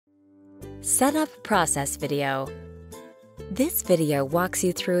Setup Process Video. This video walks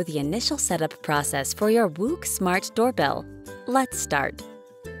you through the initial setup process for your WUUK Smart Doorbell. Let's start.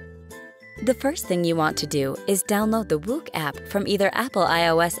 The first thing you want to do is download the WUUK app from either Apple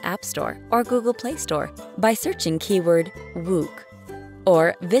iOS App Store or Google Play Store by searching keyword WUUK.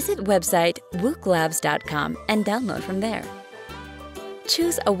 Or visit website WUUKLabs.com and download from there.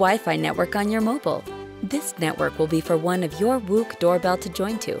 Choose a Wi-Fi network on your mobile. This network will be for one of your WUUK doorbell to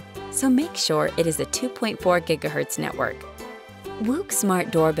join to, so make sure it is a 2.4 GHz network. WUUK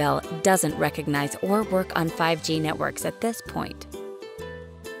Smart Doorbell doesn't recognize or work on 5G networks at this point.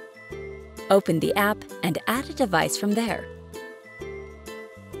 Open the app and add a device from there.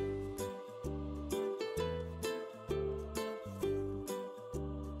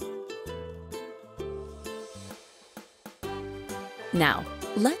 Now,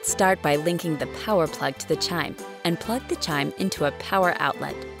 let's start by linking the power plug to the chime and plug the chime into a power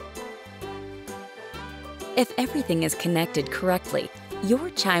outlet. If everything is connected correctly, your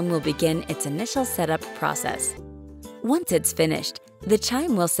chime will begin its initial setup process. Once it's finished, the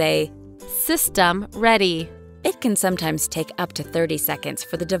chime will say, "System ready." It can sometimes take up to 30 seconds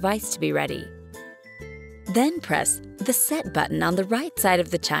for the device to be ready. Then press the Set button on the right side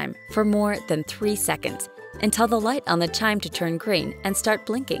of the chime for more than 3 seconds until the light on the chime to turn green and start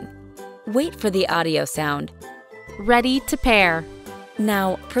blinking. Wait for the audio sound, "Ready to pair."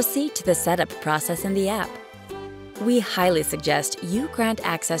 Now proceed to the setup process in the app. We highly suggest you grant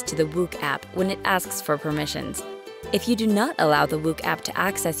access to the WUUK app when it asks for permissions. If you do not allow the WUUK app to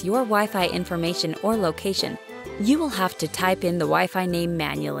access your Wi-Fi information or location, you will have to type in the Wi-Fi name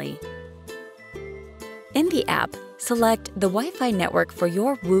manually. In the app, select the Wi-Fi network for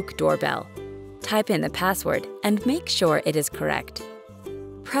your WUUK doorbell. Type in the password and make sure it is correct.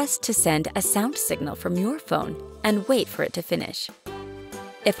 Press to send a sound signal from your phone and wait for it to finish.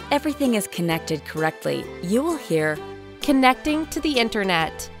 If everything is connected correctly, you will hear, "Connecting to the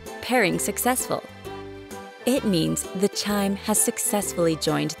internet." "Pairing successful." It means the chime has successfully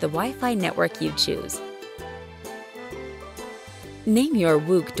joined the Wi-Fi network you choose. Name your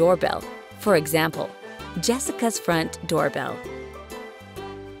WUUK doorbell, for example, Jessica's Front Doorbell.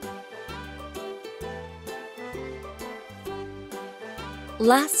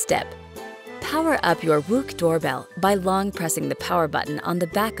 Last step. Power up your WUUK doorbell by long pressing the power button on the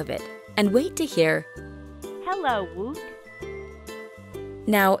back of it and wait to hear, "Hello, WUUK."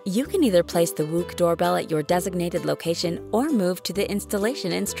 Now, you can either place the WUUK doorbell at your designated location or move to the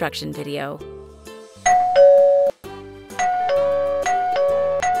installation instruction video.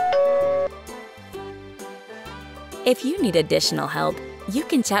 If you need additional help, you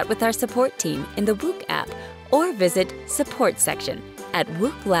can chat with our support team in the WUUK app or visit Support section at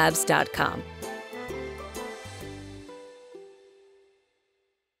WUUKLabs.com.